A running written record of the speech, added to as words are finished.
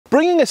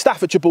Bringing a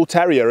Staffordshire Bull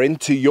Terrier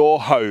into your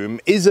home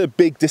is a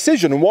big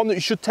decision and one that you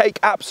should take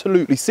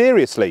absolutely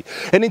seriously.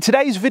 And in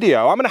today's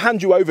video, I'm going to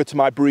hand you over to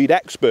my breed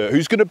expert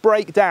who's going to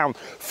break down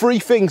 3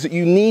 things that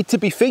you need to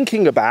be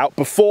thinking about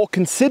before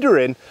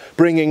considering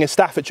bringing a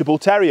Staffordshire Bull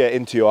Terrier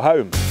into your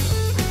home.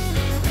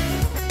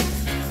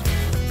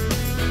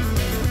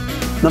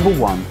 Number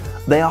 1.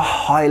 They are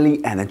highly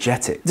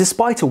energetic.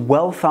 Despite a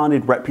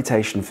well-founded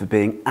reputation for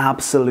being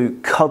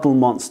absolute cuddle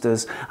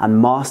monsters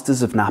and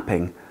masters of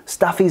napping,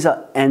 Staffies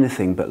are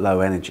anything but low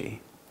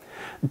energy.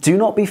 Do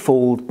not be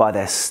fooled by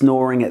their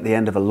snoring at the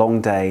end of a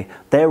long day.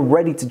 They are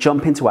ready to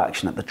jump into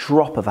action at the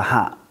drop of a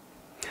hat.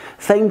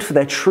 Famed for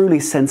their truly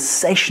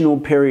sensational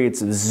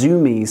periods of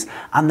zoomies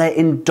and their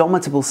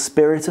indomitable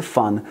spirit of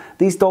fun,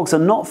 these dogs are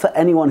not for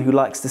anyone who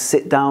likes to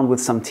sit down with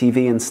some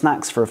TV and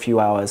snacks for a few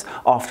hours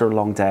after a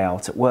long day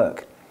out at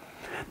work.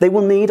 They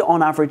will need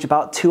on average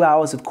about 2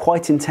 hours of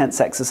quite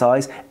intense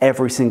exercise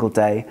every single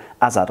day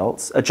as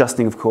adults,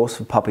 adjusting of course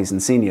for puppies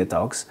and senior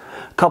dogs,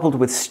 coupled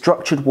with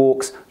structured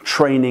walks,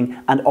 training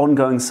and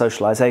ongoing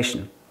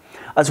socialisation,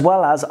 as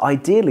well as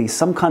ideally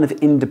some kind of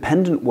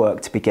independent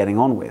work to be getting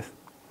on with.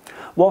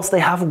 Whilst they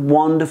have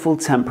wonderful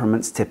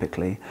temperaments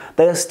typically,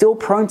 they are still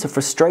prone to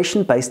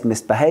frustration-based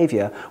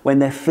misbehaviour when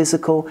their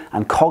physical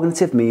and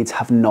cognitive needs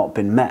have not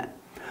been met.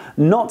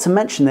 Not to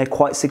mention their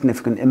quite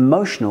significant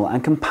emotional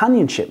and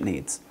companionship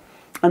needs.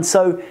 And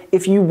so,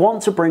 if you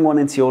want to bring one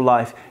into your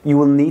life, you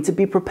will need to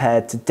be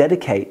prepared to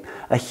dedicate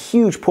a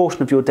huge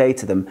portion of your day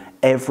to them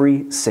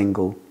every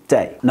single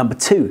day. Number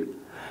 2.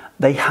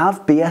 They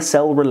have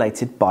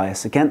BSL-related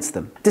bias against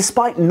them.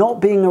 Despite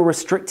not being a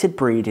restricted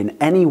breed in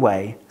any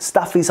way,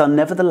 Staffies are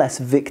nevertheless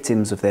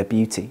victims of their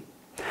beauty.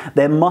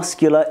 Their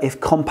muscular, if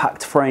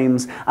compact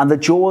frames, and the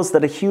jaws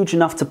that are huge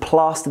enough to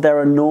plaster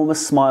their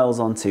enormous smiles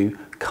onto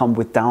come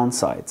with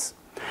downsides.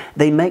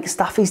 They make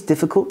Staffies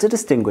difficult to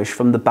distinguish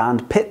from the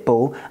banned Pit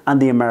Bull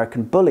and the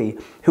American Bully,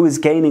 who is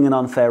gaining an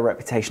unfair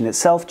reputation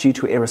itself due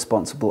to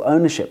irresponsible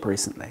ownership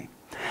recently,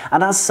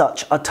 and as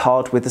such are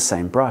tarred with the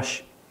same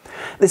brush.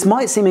 This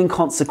might seem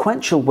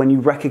inconsequential when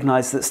you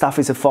recognise that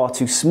Staffies are far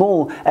too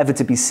small ever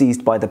to be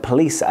seized by the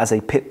police as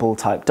a Pit Bull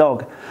type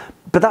dog,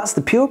 but that's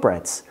the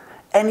purebreds.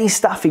 Any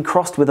Staffy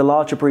crossed with a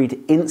larger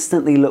breed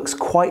instantly looks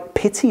quite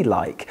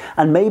pitty-like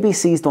and may be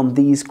seized on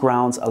these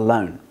grounds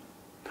alone.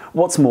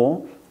 What's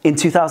more, in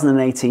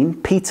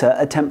 2018, Peter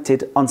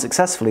attempted,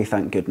 unsuccessfully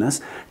thank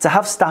goodness, to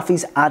have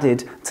Staffies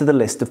added to the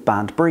list of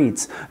banned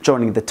breeds,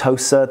 joining the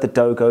Tosa, the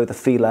Dogo, the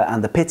Feeler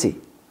and the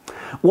Pitty.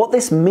 What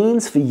this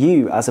means for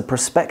you as a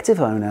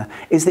prospective owner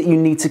is that you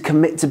need to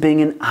commit to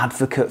being an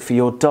advocate for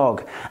your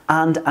dog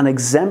and an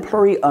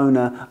exemplary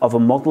owner of a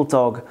model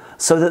dog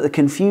so that the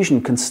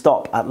confusion can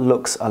stop at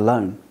looks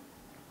alone.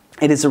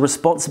 It is a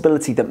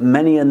responsibility that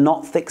many are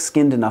not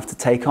thick-skinned enough to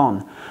take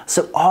on,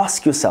 so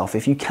ask yourself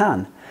if you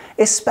can,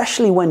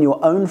 especially when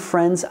your own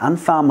friends and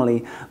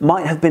family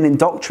might have been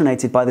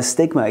indoctrinated by the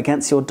stigma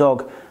against your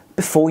dog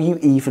before you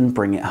even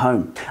bring it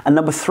home. And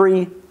number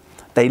 3,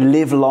 they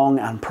live long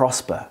and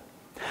prosper.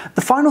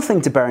 The final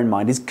thing to bear in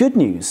mind is good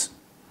news,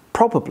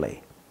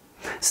 probably.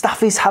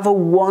 Staffies have a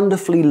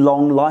wonderfully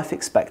long life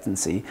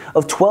expectancy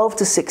of 12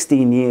 to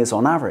 16 years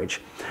on average,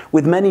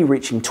 with many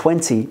reaching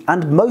 20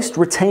 and most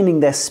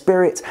retaining their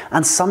spirit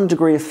and some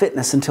degree of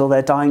fitness until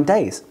their dying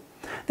days.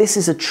 This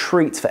is a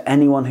treat for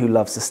anyone who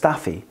loves a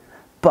Staffy,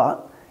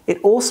 but it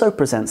also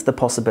presents the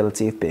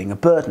possibility of being a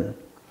burden.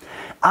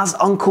 As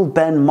Uncle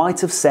Ben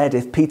might have said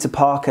if Peter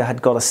Parker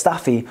had got a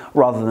Staffy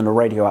rather than a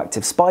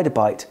radioactive spider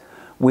bite,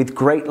 with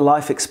great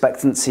life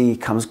expectancy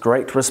comes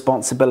great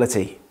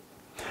responsibility.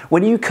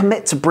 When you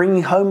commit to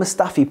bringing home a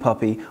Staffy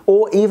puppy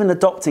or even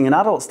adopting an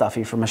adult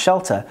Staffy from a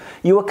shelter,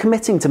 you are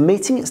committing to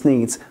meeting its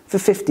needs for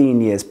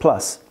 15 years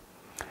plus.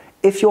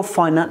 If you're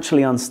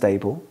financially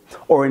unstable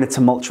or in a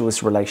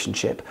tumultuous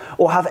relationship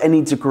or have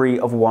any degree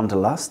of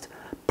wanderlust,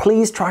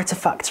 please try to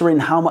factor in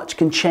how much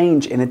can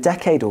change in a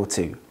decade or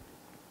two.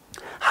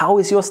 How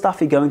is your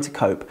Staffy going to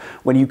cope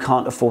when you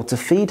can't afford to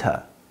feed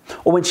her?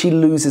 Or when she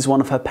loses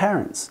one of her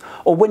parents?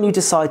 Or when you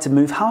decide to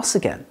move house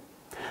again?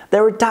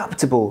 They're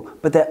adaptable,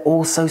 but they're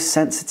also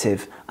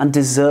sensitive and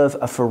deserve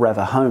a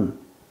forever home.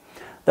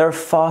 There are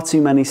far too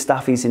many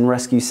Staffies in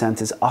rescue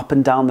centres up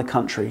and down the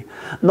country,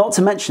 not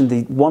to mention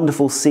the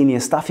wonderful Senior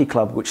Staffy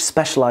Club which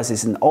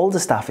specialises in older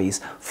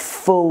Staffies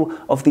full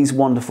of these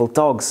wonderful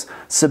dogs,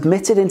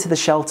 submitted into the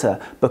shelter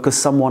because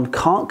someone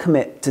can't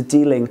commit to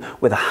dealing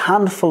with a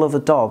handful of a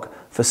dog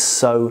for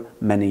so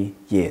many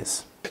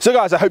years. So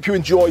guys, I hope you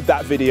enjoyed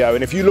that video,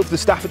 and if you love the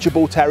Staffordshire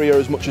Bull Terrier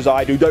as much as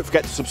I do, don't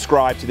forget to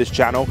subscribe to this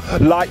channel,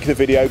 like the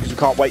video because we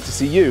can't wait to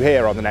see you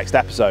here on the next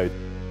episode.